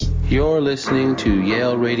You're listening to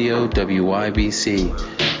Yale Radio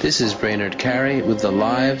WYBC. This is Brainerd Carey with the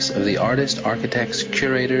lives of the artists, architects,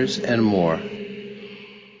 curators, and more.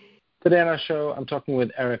 Today on our show, I'm talking with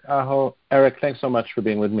Eric Aho. Eric, thanks so much for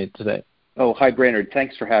being with me today. Oh, hi, Brainerd.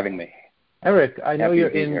 Thanks for having me. Eric, I know you're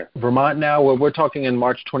in Vermont now. We're talking in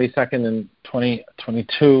March 22nd in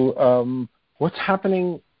 2022. What's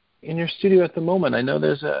happening in your studio at the moment? I know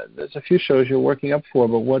there's a few shows you're working up for,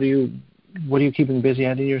 but what are you keeping busy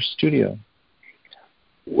at in your studio?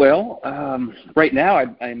 Well, right now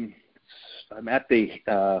I'm at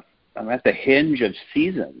the hinge of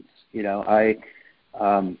seasons. You know, I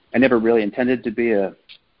never really intended to be a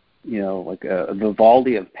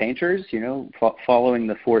Vivaldi of painters. You know, following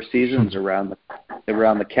the four seasons around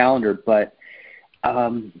the calendar, but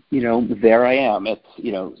there I am. It's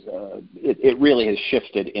it really has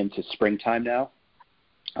shifted into springtime now.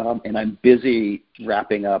 And I'm busy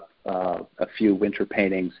wrapping up a few winter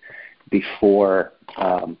paintings before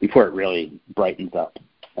it really brightens up.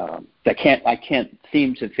 I can't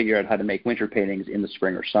seem to figure out how to make winter paintings in the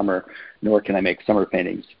spring or summer, nor can I make summer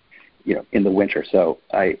paintings, in the winter. So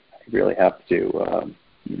I really have to,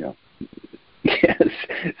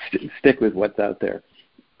 stick with what's out there.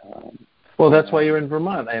 Well, that's why you're in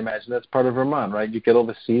Vermont. I imagine that's part of Vermont, right? You get all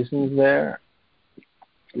the seasons there.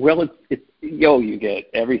 Well, you get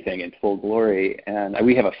everything in full glory, and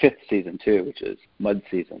we have a fifth season too, which is mud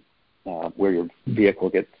season, where your vehicle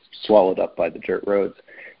gets swallowed up by the dirt roads,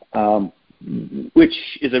 which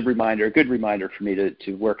is a good reminder for me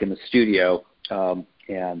to work in the studio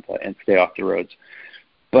and stay off the roads.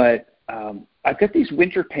 But I've got these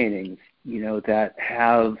winter paintings, that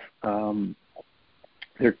have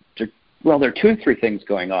there are two or three things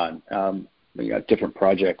going on. Different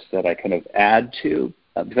projects that I kind of add to.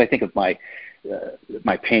 Because I think of my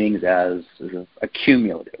paintings as sort of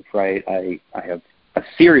accumulative, right? I have a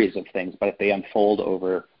series of things, but they unfold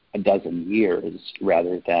over a dozen years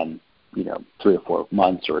rather than 3 or 4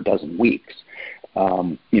 months or a dozen weeks.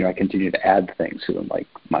 I continue to add things to them, like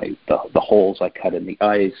the holes I cut in the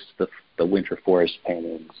ice, the winter forest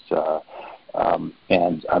paintings,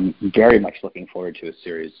 and I'm very much looking forward to a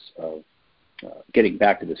series of getting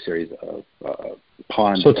back to the series of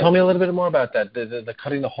ponds. So tell me a little bit more about that, the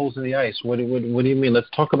cutting the holes in the ice. What do you mean?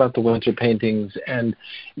 Let's talk about the winter paintings and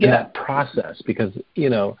that process, because,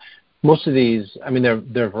 most of these, I mean,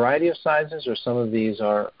 they're a variety of sizes, or some of these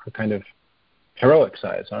are kind of heroic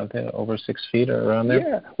size, aren't they? Over 6 feet or around there?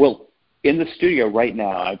 Yeah. Well, in the studio right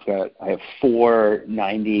now, I have 4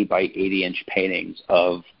 90 by 80-inch paintings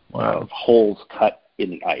of holes cut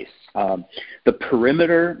in the ice. The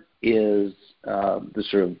perimeter is the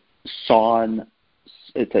sort of sawn.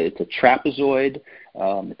 It's a trapezoid.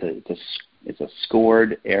 It's a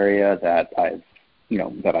scored area that I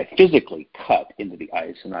physically cut into the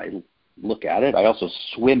ice, and I look at it. I also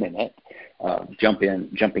swim in it,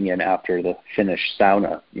 jumping in after the finished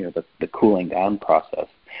sauna, the cooling down process.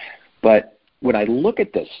 But when I look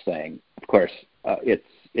at this thing, of course,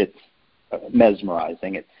 it's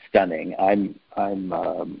mesmerizing. It's stunning. I'm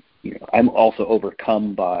also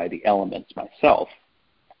overcome by the elements myself.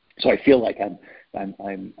 So I feel like I'm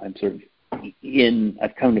sort of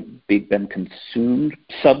I've kind of been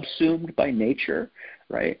subsumed by nature,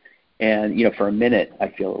 right? And for a minute I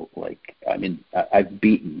feel like I've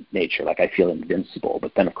beaten nature, like I feel invincible.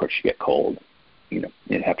 But then of course you get cold, you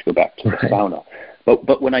have to go back to the sauna.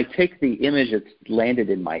 But when I take the image that's landed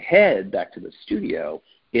in my head back to the studio,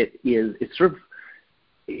 it's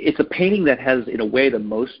a painting that has, in a way, the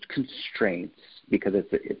most constraints, because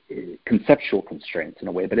it's conceptual constraints in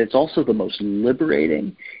a way, but it's also the most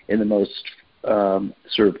liberating and the most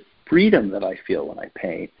sort of freedom that I feel when I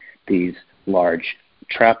paint these large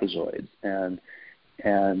trapezoids. And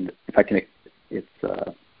if I can,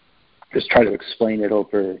 just try to explain it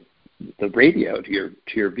over the radio to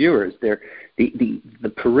your viewers. The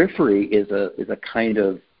periphery is a kind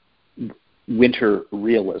of winter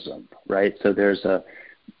realism, right? So there's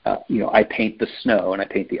I paint the snow and I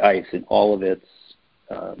paint the ice in all of its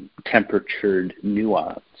temperatured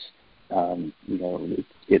nuance.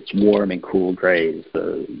 It's warm and cool grays,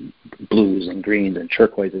 the blues and greens and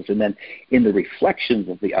turquoises, and then in the reflections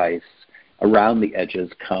of the ice around the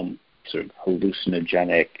edges come sort of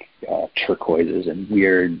hallucinogenic turquoises and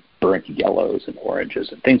weird burnt yellows and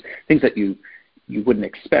oranges and things that you wouldn't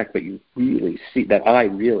expect, but I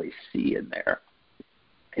really see in there.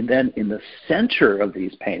 And then in the center of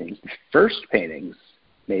these paintings, the first paintings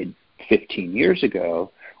made 15 years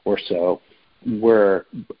ago or so were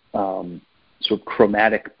sort of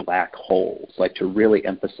chromatic black holes, like to really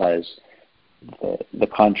emphasize the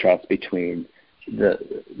contrast between the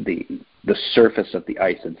the surface of the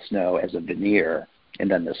ice and snow as a veneer, and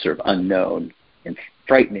then the sort of unknown and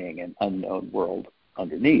frightening and unknown world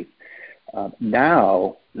underneath.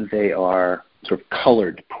 Now they are sort of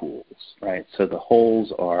colored pools, right? So the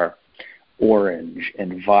holes are orange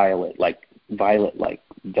and violet like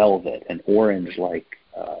velvet, and orange like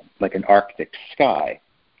an Arctic sky,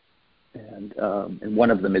 and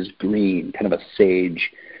one of them is green, kind of a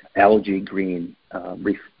sage algae green,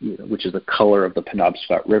 which is the color of the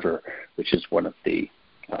Penobscot River, which is one of the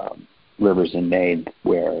rivers in Maine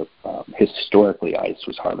where historically ice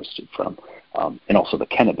was harvested from, and also the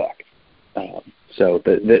Kennebec. So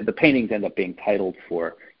the paintings end up being titled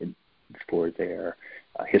for their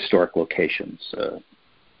historic locations,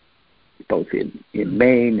 both in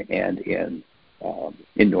Maine and in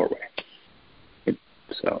Norway.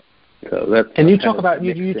 So that's, and you talk about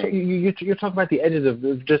you talk about the edges of,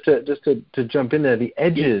 just to jump in there, the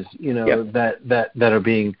edges, that are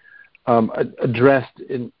being addressed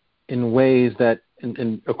in ways that,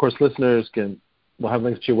 and of course listeners will have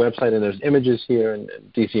links to your website, and there's images here, and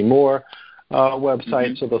DC Moore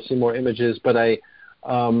website, so they'll see more images. But I'd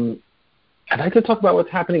like to talk about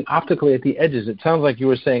what's happening optically at the edges. It sounds like you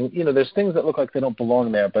were saying, there's things that look like they don't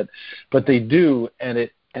belong there, but they do, and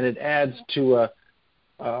it adds to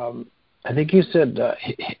I think you said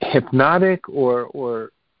hypnotic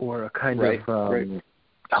or a kind of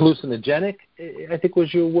hallucinogenic, I think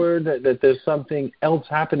was your word, that there's something else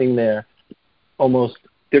happening there, almost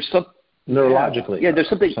there's some neurologically. Yeah, there's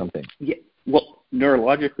something. Yeah, well,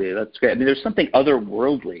 neurologically, that's great. I mean, there's something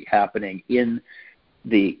otherworldly happening in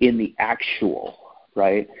the actual,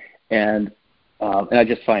 right? And I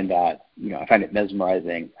just find that, I find it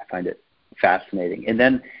mesmerizing. I find it fascinating. And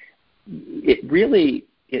then it really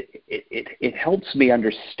it helps me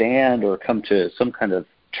understand or come to some kind of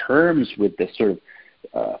terms with this sort of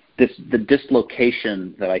the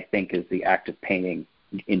dislocation that I think is the act of painting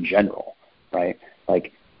in general, right?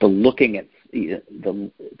 Like the looking at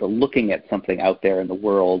something out there in the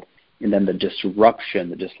world, and then the disruption,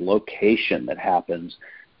 the dislocation that happens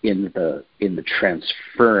in the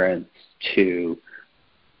transference to,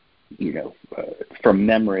 from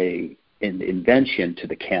memory in the invention to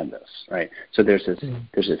the canvas, right? So there's this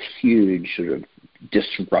huge sort of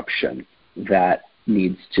disruption that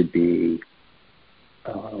needs to be,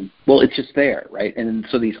 it's just there, right? And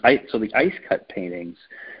so the ice cut paintings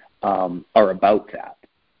are about that.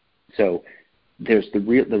 So there's the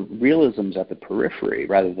realisms at the periphery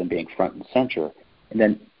rather than being front and center, and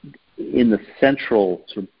then in the central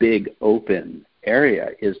sort of big open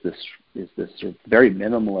area is this sort of very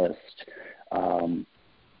minimalist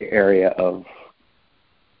area of,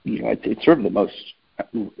 it's sort of the most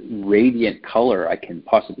radiant color I can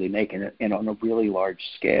possibly make, and on a really large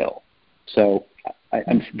scale. So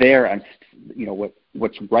I'm there.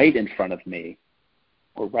 What's right in front of me,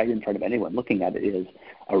 or right in front of anyone looking at it, is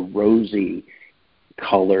a rosy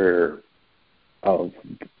color of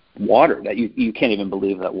water that you can't even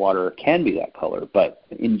believe that water can be that color, but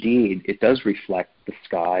indeed it does reflect the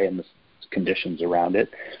sky and the conditions around it.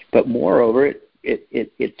 But moreover,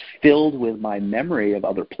 it's filled with my memory of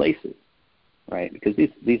other places, right? Because these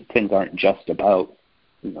things aren't just about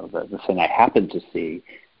the thing I happened to see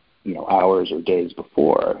hours or days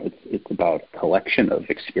before. It's about a collection of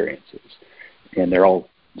experiences, and they're all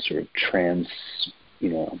sort of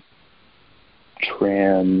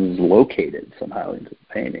translocated somehow into the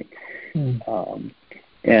painting.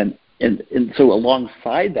 And so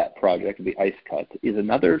alongside that project, the Ice Cut, is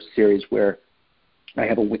another series where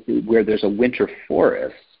where there's a winter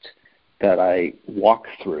forest that I walk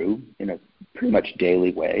through in a pretty much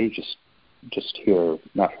daily way, just here,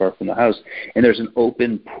 not far from the house. And there's an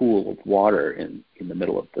open pool of water in the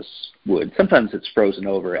middle of this wood. Sometimes it's frozen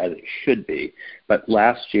over, as it should be, but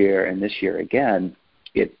last year and this year again,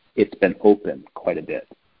 it's been open quite a bit,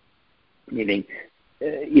 meaning,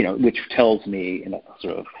 which tells me in a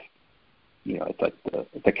sort of, it's like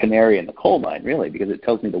the canary in the coal mine, really, because it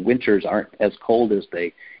tells me the winters aren't as cold as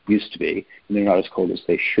they used to be, and they're not as cold as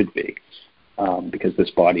they should be, because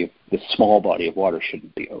this small body of water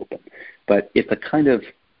shouldn't be open. But it's a kind of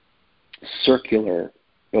circular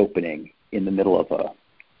opening in the middle of a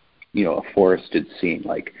forested scene,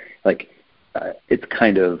 like it's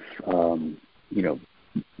kind of,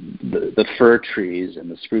 the fir trees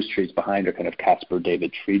and the spruce trees behind are kind of Caspar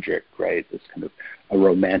David Friedrich, right? This kind of a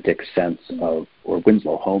romantic sense of, or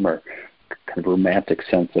Winslow Homer, kind of romantic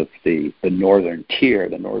sense of the northern tier,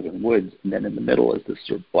 the northern woods, and then in the middle is this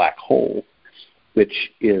sort of black hole,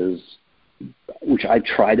 which I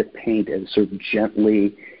try to paint as sort of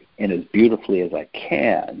gently and as beautifully as I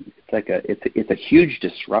can. It's like it's a huge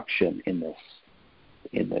disruption in this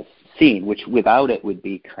scene, which without it would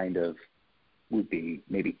be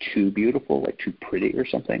maybe too beautiful, like too pretty or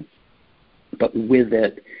something. But with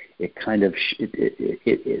it, it kind of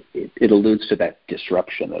it alludes to that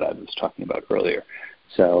disruption that I was talking about earlier.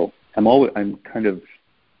 So I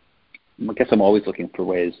guess I'm always looking for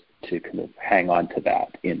ways to kind of hang on to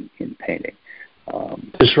that in painting.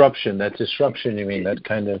 Disruption. That disruption. You mean that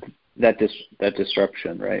kind of that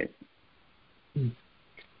disruption, right?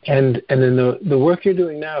 And then the work you're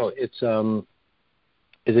doing now, it's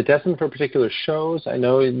is it destined for particular shows? I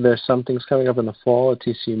know there's some things coming up in the fall at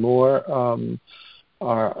TC Moore.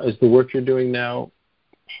 Is the work you're doing now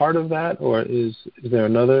part of that, or is there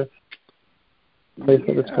another place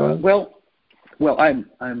that it's going? Well, I'm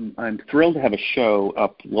thrilled to have a show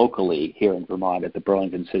up locally here in Vermont at the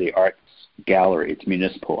Burlington City Arts Gallery. It's a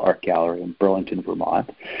municipal art gallery in Burlington,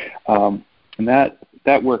 Vermont, and that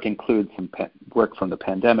work includes some work from the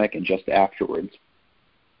pandemic and just afterwards,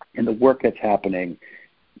 and the work that's happening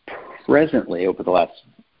presently over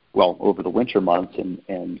the winter months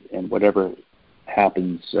and whatever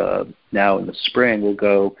happens now in the spring will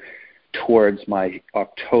go towards my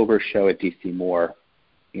October show at DC Moore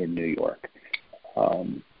in New York.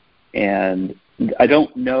 And I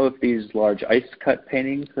don't know if these large ice cut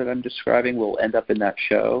paintings that I'm describing will end up in that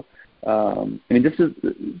show.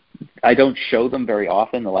 I don't show them very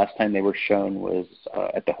often. The last time they were shown was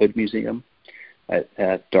at the Hood Museum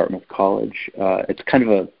at Dartmouth College. It's kind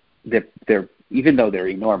of they're even though they're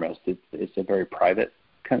enormous, it's a very private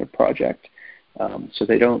kind of project. So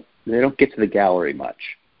they don't get to the gallery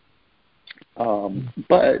much.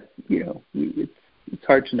 But it's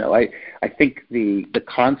hard to know. I think the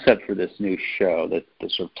concept for this new show, the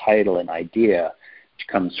sort of title and idea, which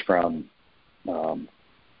comes from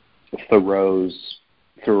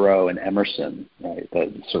Thoreau and Emerson, right?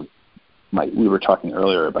 We were talking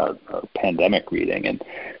earlier about pandemic reading, and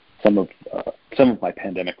some of my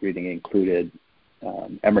pandemic reading included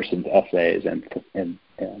Emerson's essays and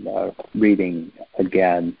reading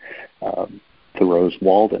again Thoreau's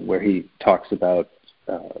Walden, where he talks about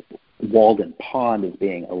Walden Pond as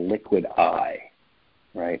being a liquid eye,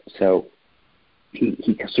 right? So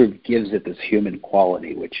he sort of gives it this human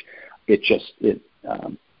quality, which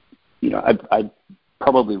I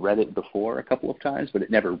probably read it before a couple of times, but it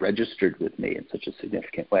never registered with me in such a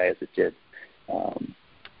significant way as it did,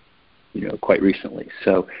 quite recently.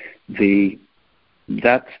 So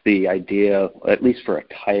that's the idea, at least for a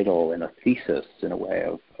title and a thesis in a way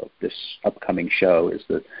of this upcoming show, is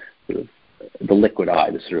the sort of the liquid eye,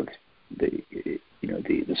 the sort of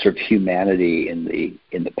humanity in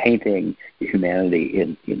the painting, the humanity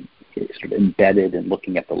in sort of embedded in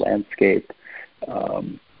looking at the landscape,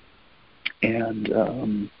 and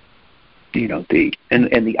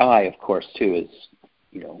the eye, of course, too, is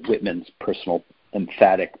Whitman's personal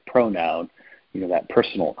emphatic pronoun, that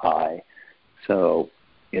personal I. So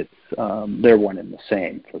it's they're one and the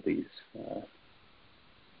same for these,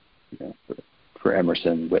 for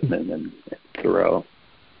Emerson, Whitman, and Thoreau.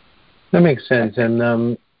 That makes sense,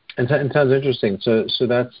 and sounds interesting. So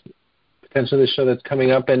that's potentially the show that's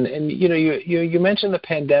coming up, and you mentioned the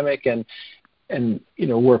pandemic and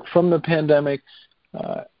work from the pandemic.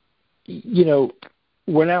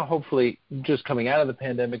 We're now hopefully just coming out of the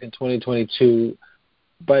pandemic in 2022,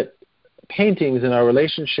 but paintings and our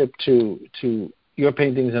relationship to your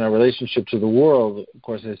paintings and our relationship to the world, of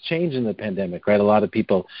course, has changed in the pandemic, right? A lot of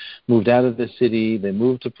people moved out of the city. They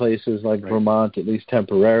moved to places like Vermont, at least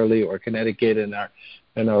temporarily, or Connecticut, and our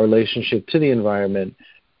relationship to the environment,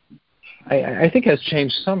 I think, has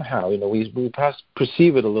changed somehow. We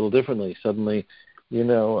perceive it a little differently. Suddenly,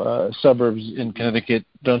 suburbs in Connecticut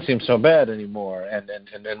don't seem so bad anymore, and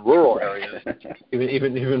rural areas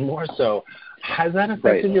even more so. Has that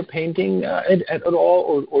affected your painting at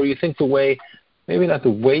all, or you think the way, maybe not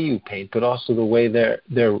the way you paint, but also the way they're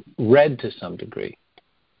read to some degree?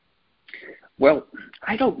 Well,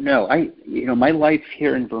 I don't know. My life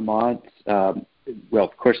here in Vermont, of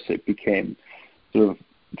course, it became sort of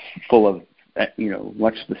full of,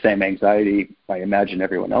 much the same anxiety I imagine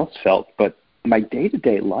everyone else felt, but my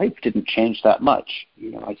day-to-day life didn't change that much.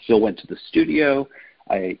 I still went to the studio.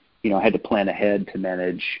 I had to plan ahead to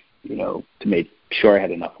manage, to make sure I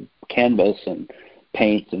had enough canvas and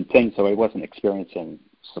paints and things, so I wasn't experiencing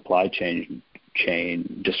supply chain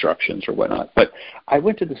disruptions or whatnot. But I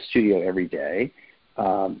went to the studio every day,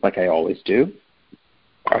 like I always do.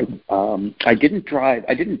 I didn't drive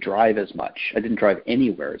as much. I didn't drive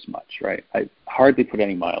anywhere as much, right? I hardly put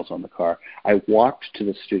any miles on the car. I walked to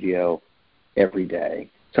the studio every day,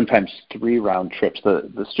 sometimes 3 round trips.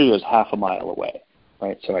 The studio is half a mile away,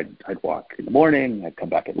 right? So I'd walk in the morning, I'd come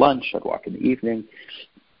back at lunch, I'd walk in the evening.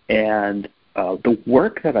 And the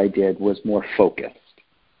work that I did was more focused.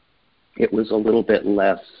 It was a little bit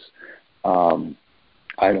less,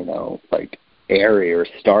 like airy or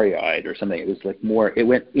starry-eyed or something. It was like more. It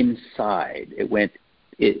went inside. The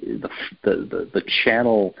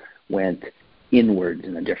channel went inwards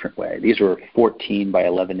in a different way. These were 14 by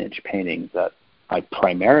 11-inch paintings that I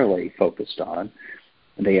primarily focused on.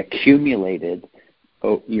 They accumulated,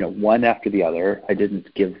 one after the other. I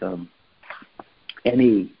didn't give them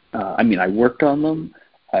any. I worked on them.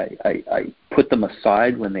 I put them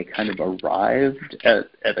aside when they kind of arrived at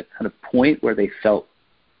a kind of point where they felt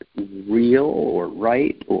real or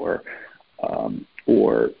right, or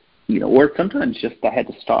sometimes just I had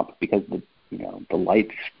to stop because the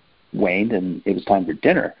lights waned and it was time for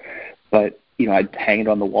dinner. But I'd hang it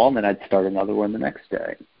on the wall and then I'd start another one the next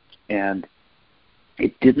day. And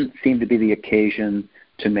it didn't seem to be the occasion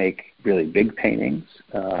to make really big paintings,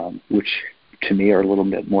 which to me are a little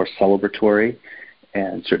bit more celebratory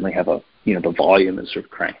and certainly have the volume is sort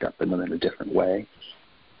of cranked up in them in a different way.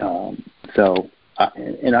 I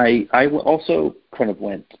also kind of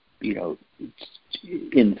went,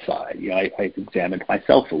 inside. I examined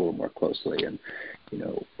myself a little more closely, and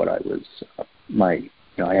what I was I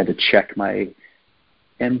had to check my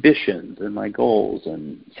ambitions and my goals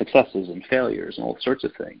and successes and failures and all sorts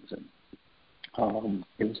of things. And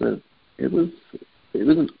it was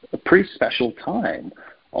a pretty special time,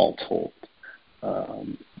 all told.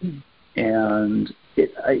 And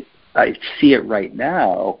I see it right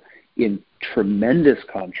now in tremendous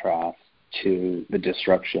contrast to the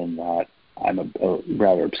disruption that I'm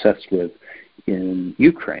rather obsessed with in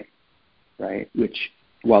Ukraine, right? Which,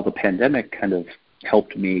 while the pandemic kind of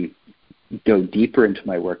helped me go deeper into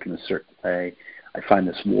my work in a certain way, I find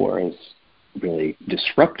this war has really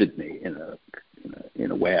disrupted me in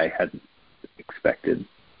a way I hadn't expected.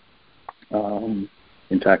 In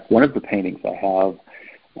fact, one of the paintings I have,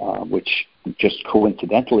 which just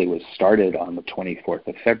coincidentally was started on the 24th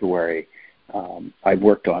of February, I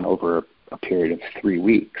worked on over a period of 3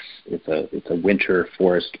 weeks. It's a winter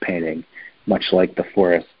forest painting, much like the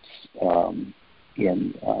forests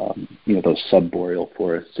in those subboreal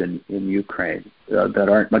forests in Ukraine that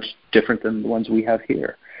aren't much different than the ones we have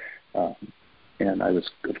here. And I was,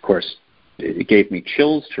 of course, it gave me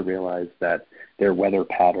chills to realize that their weather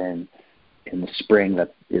pattern in the spring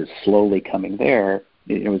that is slowly coming there,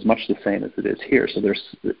 it was much the same as it is here. So there's,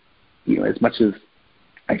 as much as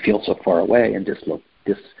I feel so far away and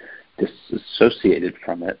disassociated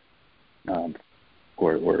from it,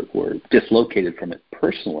 or dislocated from it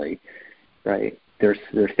personally, right? There's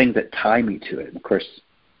things that tie me to it. And of course,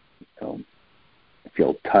 I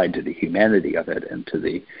feel tied to the humanity of it and to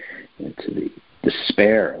the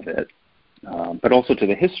despair of it, but also to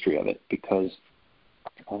the history of it, because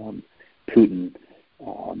Putin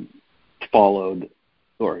followed,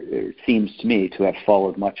 or it seems to me to have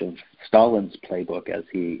followed much of Stalin's playbook as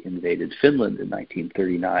he invaded Finland in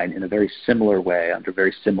 1939 in a very similar way, under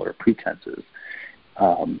very similar pretenses,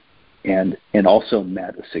 and also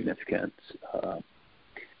met a significant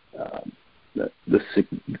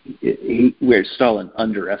where Stalin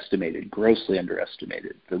grossly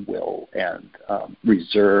underestimated the will and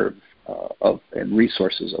reserve and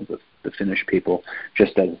resources of the Finnish people,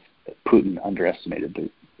 just as Putin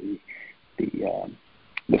underestimated the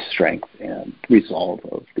strength and resolve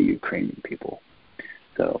of the Ukrainian people.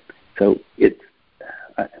 So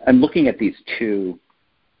I'm looking at these two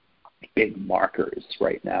big markers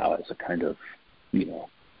right now as a kind of,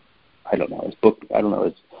 I don't know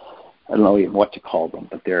even what to call them,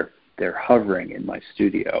 but they're hovering in my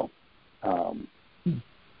studio.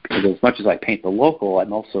 Because as much as I paint the local,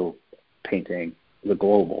 I'm also painting the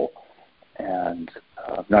global, and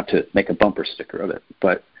not to make a bumper sticker of it,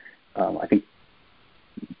 but I think,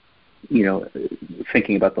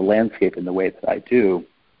 thinking about the landscape in the way that I do,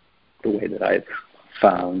 the way that I've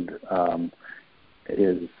found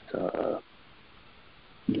is, a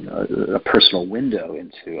personal window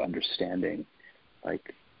into understanding,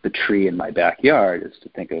 like the tree in my backyard is to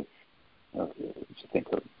think of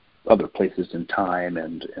other places in time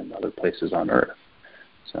and other places on Earth.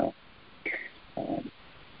 So,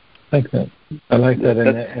 like that. I like that.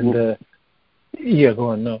 And yeah, go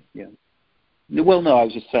on. No. Yeah. Well, no, I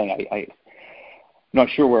was just saying I'm not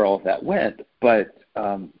sure where all of that went, but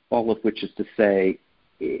all of which is to say,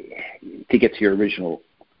 to get to your original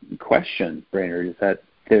question, Brainerd, is that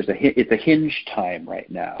it's a hinge time right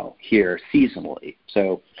now here seasonally.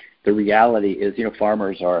 So the reality is,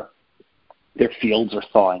 farmers their fields are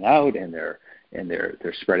thawing out and they're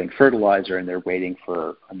spreading fertilizer and they're waiting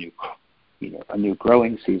for a new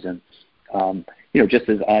growing season. Just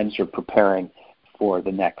as I'm sort of preparing for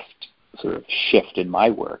the next sort of shift in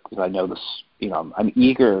my work, because I know this, I'm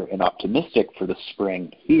eager and optimistic for the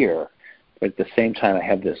spring here, but at the same time I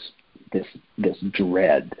have this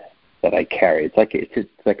dread that I carry. It's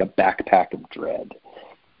like a backpack of dread,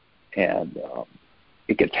 and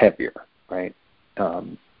it gets heavier, right?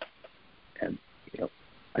 And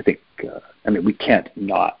I think we can't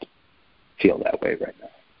not feel that way right now.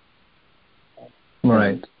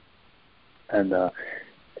 Right. And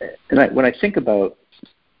when I think about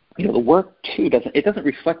the work too, doesn't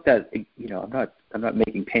reflect that. I'm not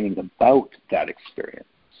making paintings about that experience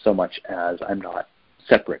so much as I'm not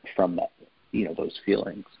separate from that. Those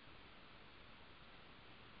feelings.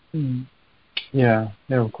 Yeah,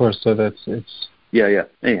 of course. So it's. Yeah.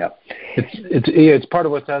 Anyhow, it's part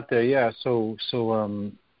of what's out there. Yeah. So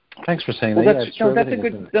thanks for saying that.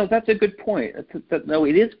 That's a good point.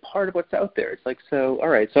 It is part of what's out there. It's like, so all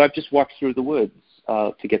right. So I've just walked through the woods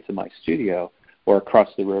to get to my studio, or across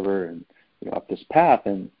the river and up this path,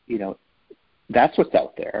 and that's what's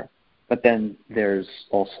out there. But then there's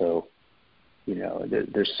also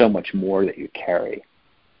there's so much more that you carry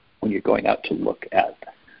when you're going out to look at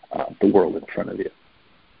the world in front of you.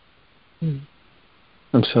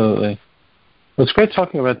 Absolutely. Well, it's great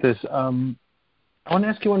talking about this. I want to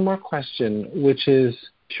ask you one more question, which is,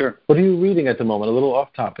 sure, what are you reading at the moment? A little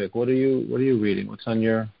off topic. What are you reading? What's on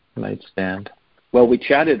your nightstand? Well, we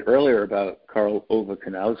chatted earlier about Karl Ove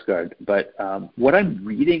Knausgaard, but what I'm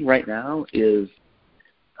reading right now is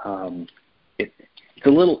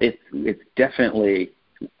it's definitely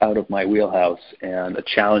out of my wheelhouse and a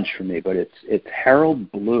challenge for me, but it's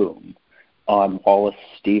Harold Bloom on Wallace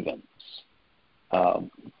Stevens,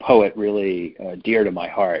 poet really dear to my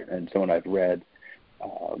heart, and someone I've read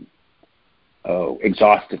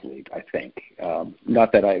exhaustively, I think.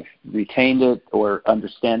 Not that I've retained it or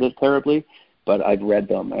understand it terribly, but I've read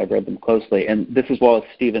them. I've read them closely. And this is Wallace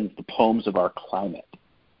Stevens' The Poems of Our Climate.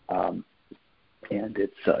 And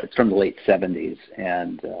it's from the late 70s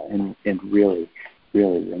and really,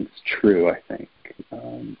 really rings true, I think.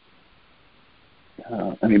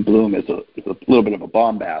 Bloom is a little bit of a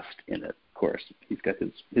bombast in it, of course. He's got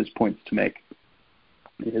his points to make.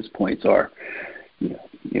 His points are,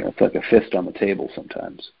 it's like a fist on the table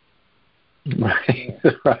sometimes. Right.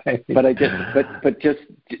 But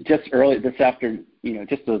just early this afternoon,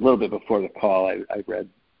 just a little bit before the call, I read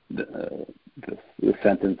the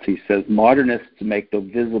sentence. He says, "Modernists make the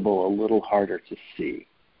visible a little harder to see,"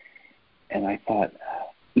 and I thought,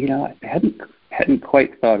 I hadn't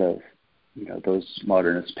quite thought of those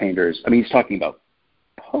modernist painters. He's talking about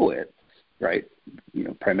poets, right?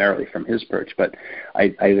 Primarily from his perch, but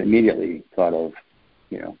I immediately thought of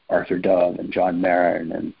Arthur Dove and John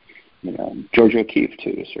Marin and George O'Keeffe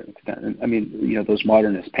to a certain extent. And those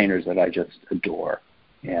modernist painters that I just adore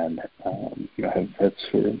and have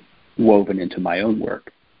sort of woven into my own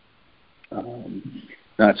work.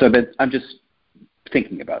 So I'm just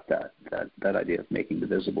thinking about that idea of making the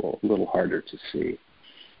visible a little harder to see.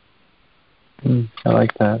 I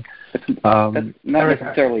like that. That's not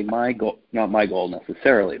necessarily my goal, not my goal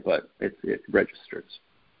necessarily, but it registers.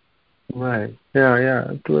 Right. Yeah.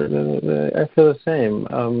 I feel the same.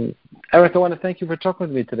 Eric, I want to thank you for talking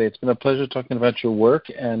with me today. It's been a pleasure talking about your work,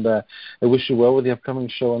 and I wish you well with the upcoming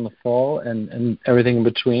show in the fall and everything in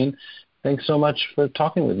between. Thanks so much for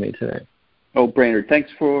talking with me today. Oh, Brainerd,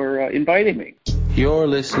 thanks for inviting me. You're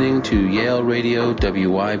listening to Yale Radio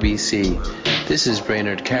WYBC. This is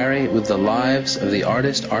Brainerd Carey with the lives of the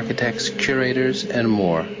artists, architects, curators, and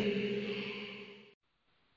more.